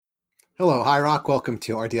Hello, Hi Rock. Welcome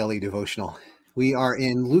to our daily devotional. We are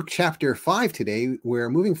in Luke chapter 5 today. We're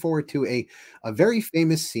moving forward to a very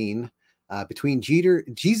famous scene between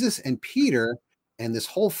Jesus and Peter, and this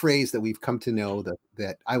whole phrase that we've come to know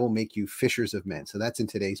that I will make you fishers of men. So that's in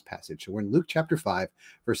today's passage. So we're in Luke chapter 5,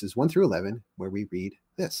 verses 1 through 11, where we read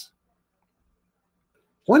this.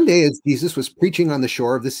 One day, as Jesus was preaching on the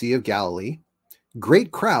shore of the Sea of Galilee,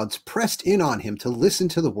 great crowds pressed in on him to listen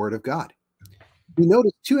to the word of God. He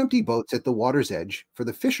noticed two empty boats at the water's edge, for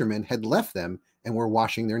the fishermen had left them and were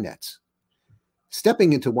washing their nets.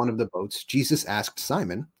 Stepping into one of the boats, Jesus asked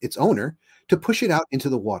Simon, its owner, to push it out into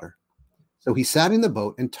the water. So he sat in the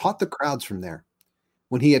boat and taught the crowds from there.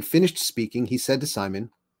 When he had finished speaking, he said to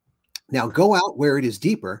Simon, "Now go out where it is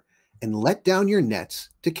deeper and let down your nets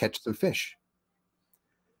to catch some fish."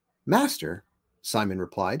 "Master," Simon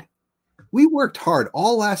replied, "we worked hard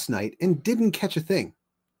all last night and didn't catch a thing.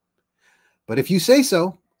 But if you say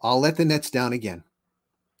so, I'll let the nets down again."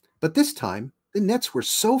 But this time, the nets were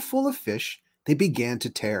so full of fish, they began to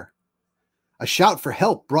tear. A shout for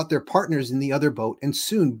help brought their partners in the other boat, and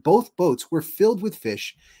soon both boats were filled with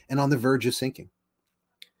fish and on the verge of sinking.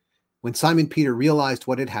 When Simon Peter realized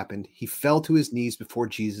what had happened, he fell to his knees before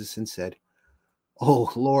Jesus and said,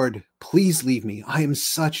 "Oh, Lord, please leave me. I am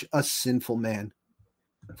such a sinful man."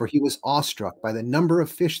 For he was awestruck by the number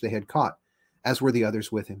of fish they had caught, as were the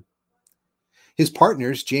others with him. His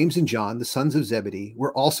partners, James and John, the sons of Zebedee,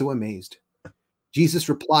 were also amazed. Jesus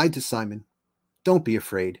replied to Simon, "Don't be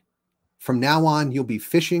afraid. From now on, you'll be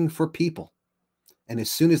fishing for people." And as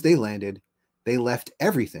soon as they landed, they left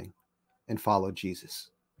everything and followed Jesus.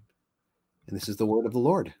 And this is the word of the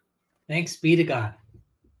Lord. Thanks be to God.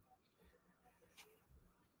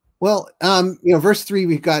 Well, verse 3,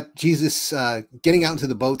 we've got Jesus getting out into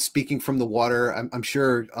the boat, speaking from the water. I'm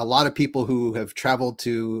sure a lot of people who have traveled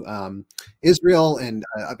to Israel and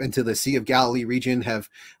up into the Sea of Galilee region have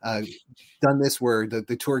done this, where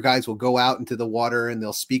the tour guides will go out into the water and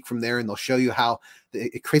they'll speak from there, and they'll show you how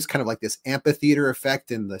it creates kind of like this amphitheater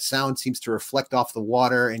effect, and the sound seems to reflect off the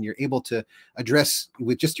water, and you're able to address,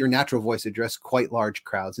 with just your natural voice, address quite large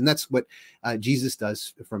crowds. And that's what Jesus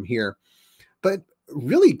does from here. But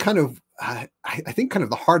really kind of, I think kind of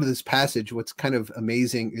the heart of this passage, what's kind of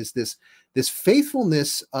amazing is this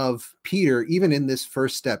faithfulness of Peter, even in this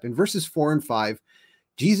first step. In verses 4 and 5,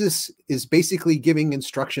 Jesus is basically giving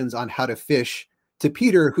instructions on how to fish to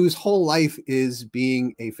Peter, whose whole life is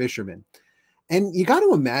being a fisherman. And you got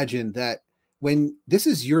to imagine that when this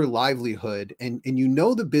is your livelihood and you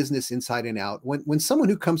know the business inside and out, when someone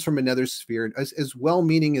who comes from another sphere, as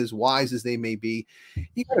well-meaning, as wise as they may be,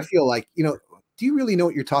 you got to feel like, do you really know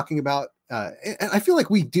what you're talking about? And I feel like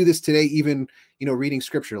we do this today, even, reading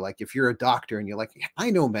scripture. Like if you're a doctor and you're like, I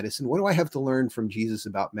know medicine, what do I have to learn from Jesus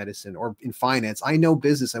about medicine? Or in finance, I know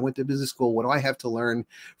business, I went to business school, what do I have to learn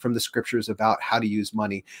from the scriptures about how to use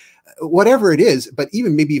money? Whatever it is, but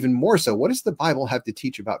maybe even more so, what does the Bible have to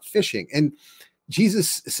teach about fishing? And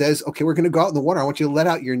Jesus says, okay, we're going to go out in the water. I want you to let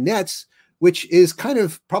out your nets, which is kind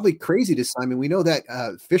of probably crazy to Simon. We know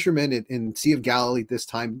that fishermen in Sea of Galilee at this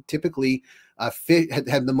time typically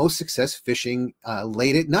had the most success fishing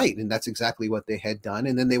late at night, and that's exactly what they had done.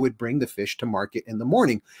 And then they would bring the fish to market in the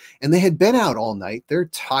morning, and they had been out all night. They're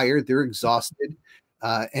tired, they're exhausted,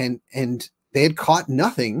 and they had caught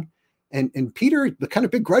nothing. And Peter, the kind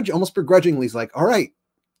of almost begrudgingly, is like, "All right,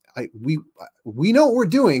 we know what we're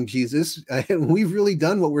doing, Jesus, and we've really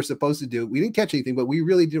done what we're supposed to do. We didn't catch anything, but we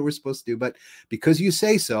really did what we're supposed to do. But because you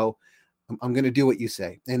say so, I'm going to do what you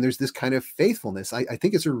say." And there's this kind of faithfulness. I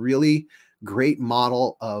think it's a really great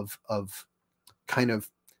model of kind of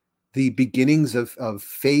the beginnings of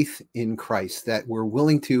faith in Christ, that we're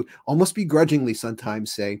willing to almost begrudgingly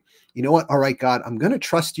sometimes say, "You know what? All right, God, I'm going to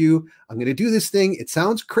trust you. I'm going to do this thing. It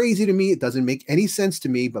sounds crazy to me. It doesn't make any sense to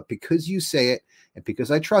me, but because you say it and because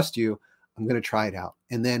I trust you, I'm going to try it out."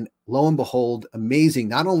 And then lo and behold, amazing.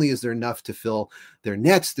 Not only is there enough to fill their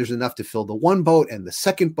nets, there's enough to fill the one boat and the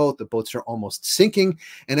second boat. The boats are almost sinking.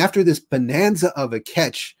 And after this bonanza of a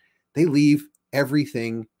catch, they leave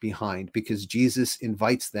everything behind because Jesus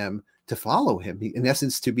invites them to follow him, in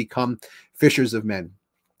essence, to become fishers of men.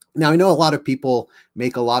 Now, I know a lot of people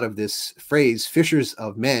make a lot of this phrase, fishers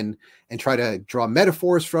of men, and try to draw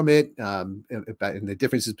metaphors from it, and the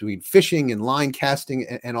differences between fishing and line casting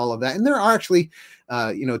and all of that. And there are actually,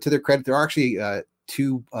 to their credit, there are actually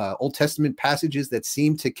two Old Testament passages that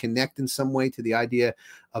seem to connect in some way to the idea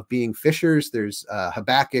of being fishers. There's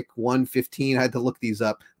Habakkuk 1:15. I had to look these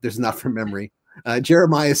up. There's not from memory.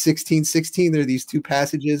 Jeremiah 16:16. There are these two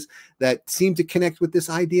passages that seem to connect with this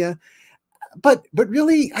idea. but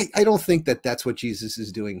really, I don't think that that's what Jesus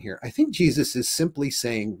is doing here. I think Jesus is simply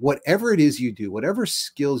saying, whatever it is you do, whatever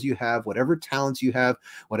skills you have, whatever talents you have,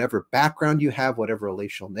 whatever background you have, whatever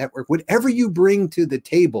relational network, whatever you bring to the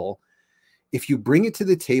table, if you bring it to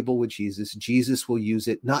the table with Jesus, Jesus will use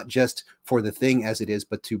it not just for the thing as it is,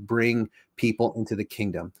 but to bring people into the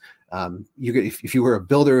kingdom. If you were a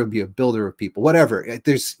builder, it would be a builder of people. Whatever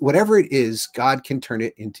whatever it is, God can turn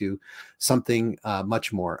it into something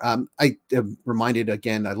much more. I am reminded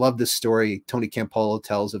again. I love this story Tony Campolo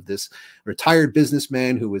tells of this retired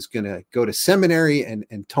businessman who was going to go to seminary, and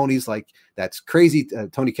Tony's like, "That's crazy."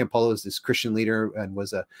 Tony Campolo is this Christian leader and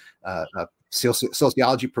was a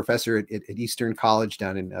sociology professor at Eastern College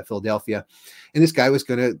down in Philadelphia. And this guy was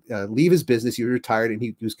going to leave his business. He was retired and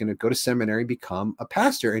he was going to go to seminary and become a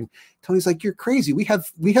pastor. And Tony's like, "You're crazy. We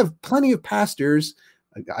have plenty of pastors."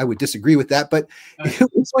 I would disagree with that, but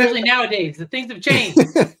especially nowadays, the things have changed.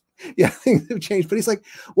 Yeah, things have changed. But he's like,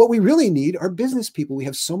 what we really need are business people. We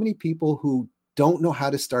have so many people who don't know how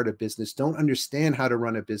to start a business, don't understand how to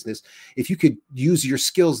run a business. If you could use your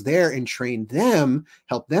skills there and train them,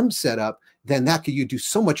 help them set up, then you do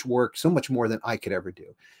so much work, so much more than I could ever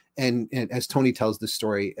do. And as Tony tells the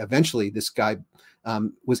story, eventually this guy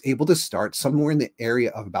was able to start somewhere in the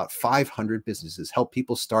area of about 500 businesses, help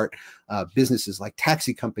people start businesses like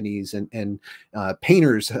taxi companies and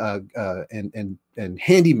painters and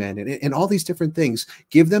handymen and all these different things,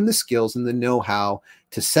 give them the skills and the know-how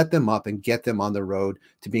to set them up and get them on the road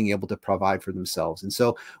to being able to provide for themselves. And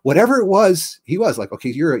so whatever it was, he was like, okay,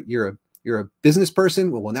 you're a business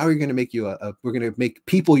person. Well, now we're going to make you we're going to make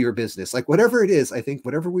people your business. Like whatever it is, I think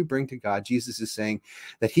whatever we bring to God, Jesus is saying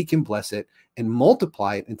that he can bless it and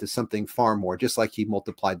multiply it into something far more, just like he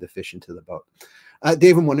multiplied the fish into the boat.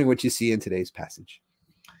 Dave, I'm wondering what you see in today's passage.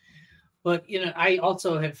 But, I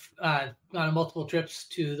also have gone on multiple trips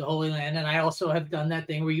to the Holy Land, and I also have done that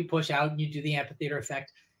thing where you push out and you do the amphitheater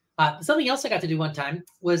effect. Something else I got to do one time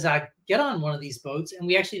was get on one of these boats, and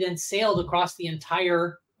we actually then sailed across the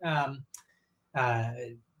entire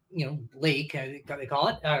lake, they call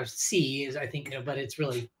it, or sea is, I think, but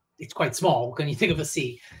it's quite small when you think of a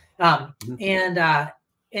sea. And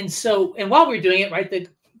while we were doing it, right, the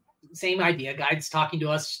same idea, guides talking to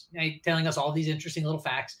us, telling us all these interesting little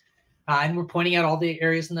facts. And we're pointing out all the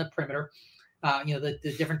areas in the perimeter,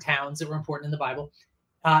 the different towns that were important in the Bible.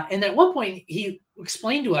 And at one point, he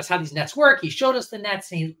explained to us how these nets work. He showed us the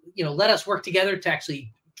nets, and he, let us work together to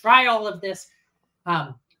actually try all of this.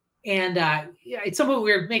 At some point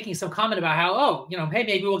we were making some comment about how, hey,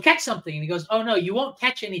 maybe we'll catch something. And he goes, "Oh, no, you won't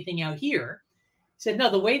catch anything out here." He said, "No,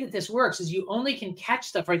 the way that this works is you only can catch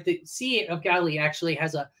stuff, right? The Sea of Galilee actually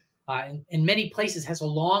has in many places has a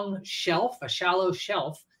long shelf, a shallow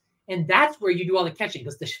shelf. And that's where you do all the catching,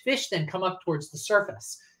 because the fish then come up towards the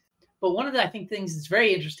surface." But one of the, I think, things that's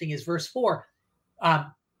very interesting is verse 4.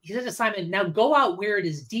 He said to Simon, "Now go out where it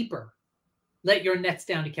is deeper. Let your nets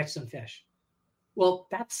down to catch some fish." Well,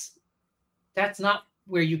 that's not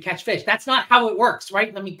where you catch fish. That's not how it works,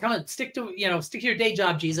 right? Let me come and stick to your day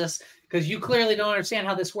job, Jesus, because you clearly don't understand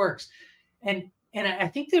how this works. And I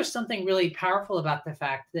think there's something really powerful about the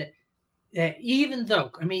fact that even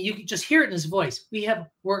though, you could just hear it in his voice, we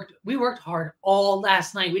worked hard all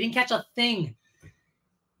last night. We didn't catch a thing.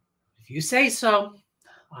 If you say so,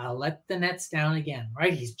 I'll let the nets down again,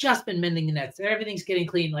 right? He's just been mending the nets. Everything's getting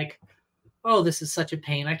clean. Like, oh, this is such a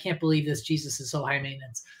pain. I can't believe this. Jesus is so high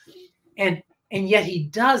maintenance. And yet he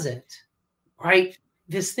does it, right?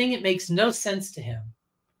 This thing, it makes no sense to him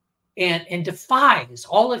and defies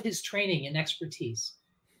all of his training and expertise.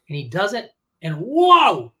 And he does it, and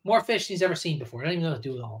whoa, more fish than he's ever seen before. I don't even know what to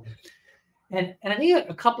do with all of them. And I think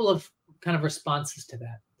a couple of kind of responses to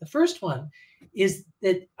that. The first one is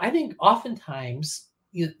that I think oftentimes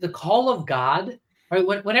the call of God, right?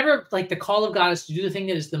 Whenever like the call of God is to do the thing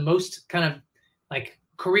that is the most kind of like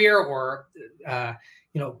career or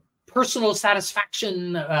personal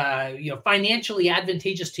satisfaction, financially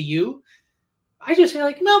advantageous to you, I just feel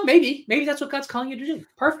like, no, maybe that's what God's calling you to do.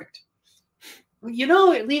 Perfect.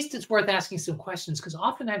 At least it's worth asking some questions, because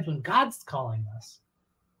oftentimes when God's calling us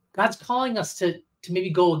to maybe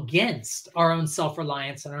go against our own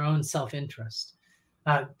self-reliance and our own self-interest.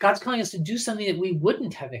 God's calling us to do something that we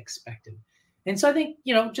wouldn't have expected. And so I think,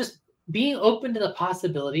 just being open to the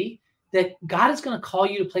possibility that God is going to call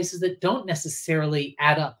you to places that don't necessarily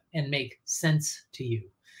add up and make sense to you.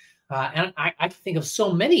 And I think of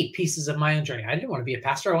so many pieces of my own journey. I didn't want to be a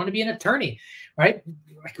pastor. I want to be an attorney, right?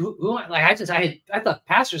 I thought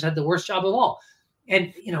pastors had the worst job of all.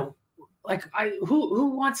 And,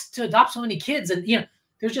 who wants to adopt so many kids? And,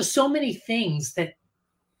 there's just so many things that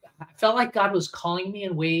I felt like God was calling me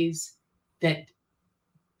in ways that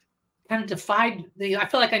kind of defied I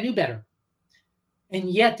feel like I knew better. And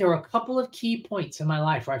yet there were a couple of key points in my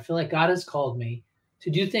life where I feel like God has called me to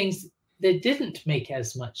do things that didn't make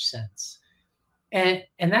as much sense. And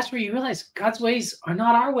that's where you realize God's ways are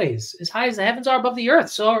not our ways. As high as the heavens are above the earth,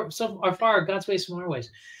 so are far God's ways from our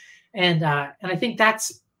ways. And I think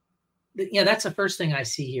that's the first thing I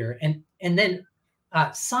see here. And then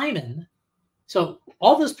Simon. So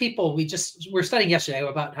all those people we're studying yesterday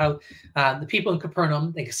about how the people in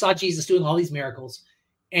Capernaum, they saw Jesus doing all these miracles,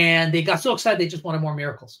 and they got so excited they just wanted more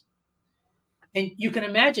miracles. And you can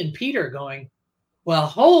imagine Peter going, "Well,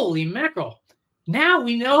 holy mackerel! Now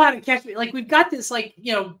we know how to catch me. Like we've got this,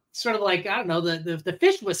 sort of like I don't know, the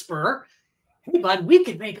fish whisperer. Hey, bud, we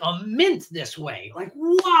could make a mint this way. Like,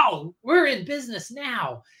 wow, we're in business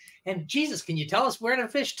now. And Jesus, can you tell us where to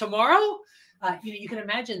fish tomorrow?" You can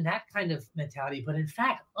imagine that kind of mentality. But in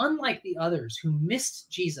fact, unlike the others who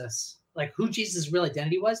missed Jesus, like who Jesus' real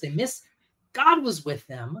identity was, they missed God was with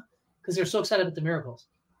them because they're so excited about the miracles.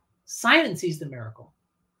 Simon sees the miracle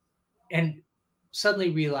and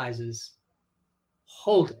suddenly realizes,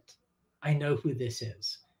 hold it, I know who this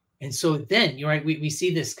is. And so then, you're right, we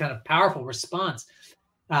see this kind of powerful response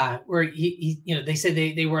where they said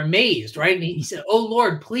they were amazed, right? And he said, "Oh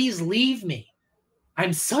Lord, please leave me.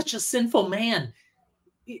 I'm such a sinful man."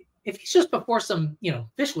 If he's just before some,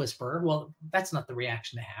 fish whisperer, well, that's not the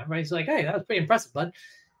reaction to have, right? He's like, "Hey, that was pretty impressive, bud."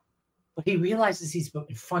 But he realizes he's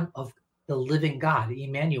in front of the living God,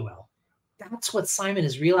 Emmanuel. That's what Simon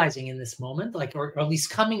is realizing in this moment, or at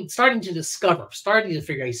least starting to discover, starting to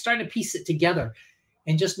figure out. He's starting to piece it together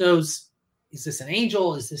and just knows, is this an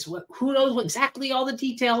angel? Is this what? Who knows what exactly all the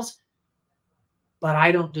details? But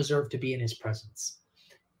I don't deserve to be in his presence.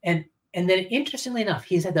 And then, interestingly enough,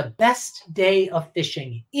 he's had the best day of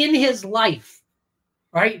fishing in his life,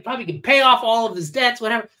 right? He probably can pay off all of his debts,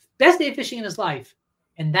 whatever. Best day of fishing in his life.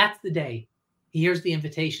 And that's the day he hears the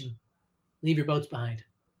invitation, leave your boats behind.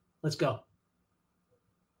 Let's go.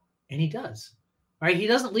 And he does, right? He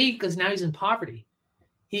doesn't leave because now he's in poverty.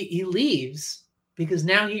 He leaves because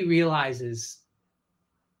now he realizes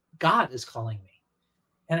God is calling me.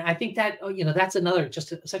 And I think that, that's another,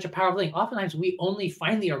 such a powerful thing. Oftentimes we only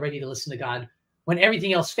finally are ready to listen to God when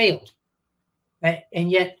everything else failed.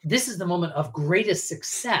 And yet this is the moment of greatest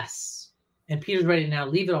success. And Peter's ready to now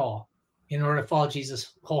leave it all in order to follow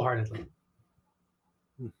Jesus wholeheartedly.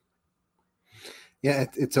 Yeah,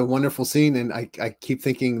 it's a wonderful scene. And I keep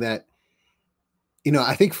thinking that,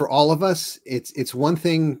 I think for all of us, it's one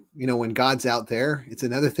thing, when God's out there. It's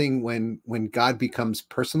another thing when God becomes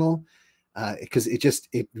personal, because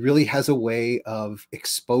it really has a way of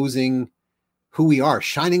exposing who we are,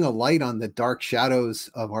 shining a light on the dark shadows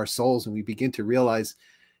of our souls. And we begin to realize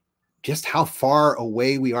just how far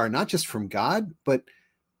away we are, not just from God, but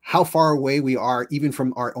how far away we are even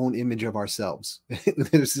from our own image of ourselves.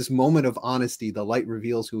 There's this moment of honesty. The light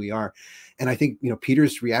reveals who we are. And I think,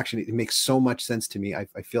 Peter's reaction, it makes so much sense to me. I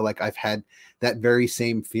feel like I've had that very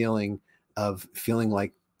same feeling of feeling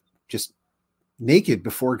like just naked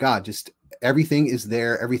before God. Just everything is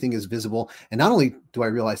there. Everything is visible. And not only do I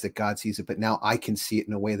realize that God sees it, but now I can see it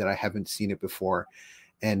in a way that I haven't seen it before.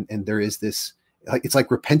 And there is this, it's like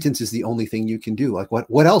repentance is the only thing you can do. Like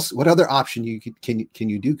what else? What other option can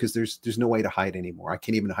you do? Because there's no way to hide anymore. I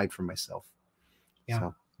can't even hide from myself. Yeah.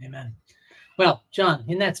 So. Amen. Well, John,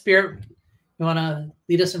 in that spirit, you want to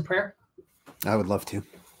lead us in prayer? I would love to.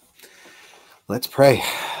 Let's pray.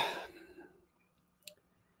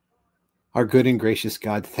 Our good and gracious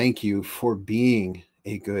God, thank you for being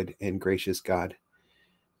a good and gracious God.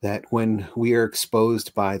 That when we are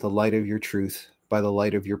exposed by the light of your truth, by the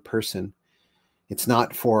light of your person, it's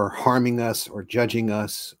not for harming us or judging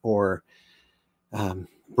us or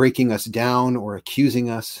breaking us down or accusing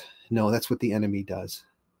us. No, that's what the enemy does.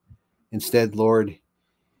 Instead, Lord,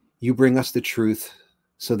 you bring us the truth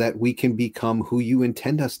so that we can become who you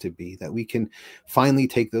intend us to be, that we can finally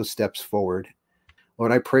take those steps forward.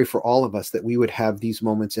 Lord, I pray for all of us that we would have these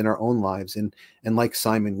moments in our own lives. And like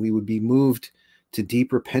Simon, we would be moved to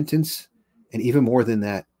deep repentance, and even more than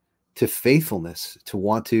that, to faithfulness, to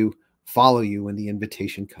want to follow you when the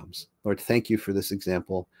invitation comes. Lord, thank you for this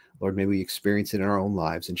example. Lord, may we experience it in our own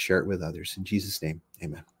lives and share it with others. In Jesus' name,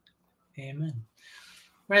 amen. Amen.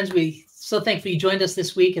 Friends, we so thankful you joined us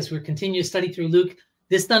this week as we continue to study through Luke.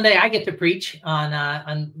 This Sunday, I get to preach on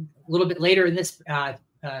a little bit later in this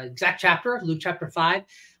exact chapter, Luke chapter 5.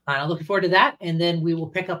 I'm looking forward to that. And then we will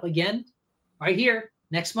pick up again right here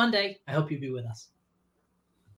next Monday. I hope you'll be with us.